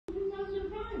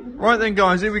Right then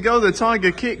guys, here we go, the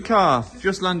Tiger kit car.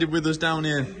 Just landed with us down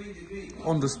here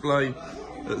on display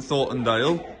at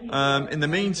Thorntondale. In the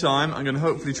meantime, I'm going to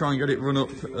hopefully try and get it run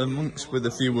up amongst with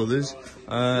a few others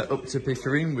up to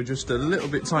Pickering. We're just a little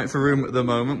bit tight for room at the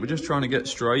moment. We're just trying to get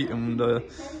straight and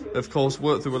of course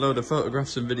work through a load of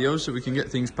photographs and videos so we can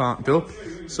get things parked up.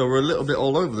 So we're a little bit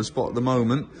all over the spot at the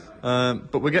moment,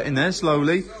 but we're getting there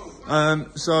slowly.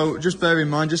 So just bear in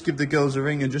mind, just give the girls a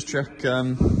ring and just check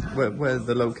where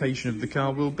the location of the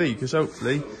car will be, because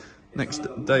hopefully next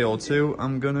day or two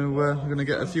I'm gonna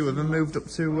get a few of them moved up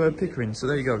to Pickering. So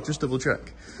there you go, just double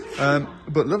check.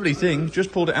 But lovely thing,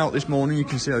 just pulled it out this morning. You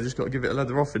can see I just got to give it a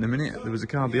leather off in a minute. There was a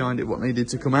car behind it what needed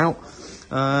to come out.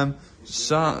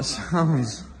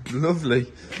 Sounds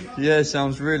lovely. Yeah,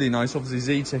 sounds really nice. Obviously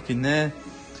Z-Tech in there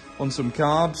on some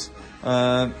carbs.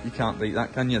 You can't beat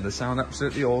that, can you? They sound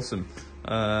absolutely awesome.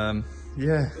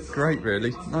 Yeah, great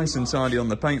really. Nice and tidy on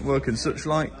the paintwork and such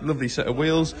like. Lovely set of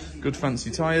wheels, good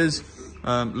fancy tyres,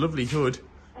 lovely hood,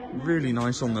 really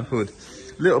nice on the hood.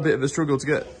 Little bit of a struggle to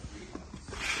get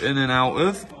in and out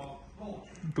of,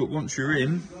 but once you're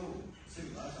in,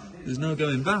 there's no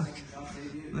going back.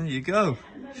 There you go.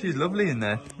 She's lovely in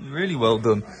there, really well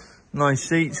done. Nice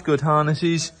seats, good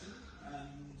harnesses,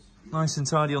 nice and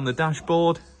tidy on the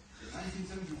dashboard.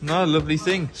 No, lovely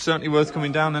thing. Certainly worth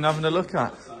coming down and having a look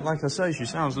at. Like I say, she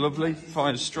sounds lovely.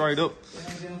 Fires straight up.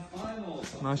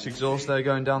 Nice exhaust there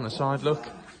going down the side, look.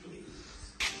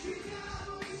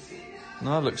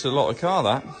 No, looks a lot of car,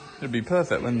 that. It'd be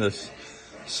perfect when the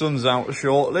sun's out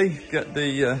shortly. It'd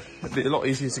be a lot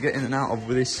easier to get in and out of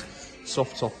with this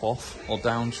soft top off, or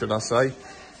down should I say.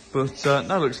 But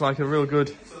no, looks like a real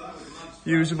good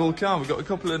usable car. We've got a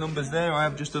couple of numbers there. I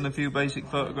have just done a few basic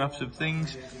photographs of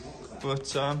things.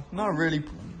 But no, really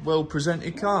well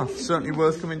presented car. Certainly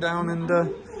worth coming down and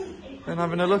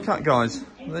having a look at, guys.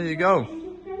 There you go.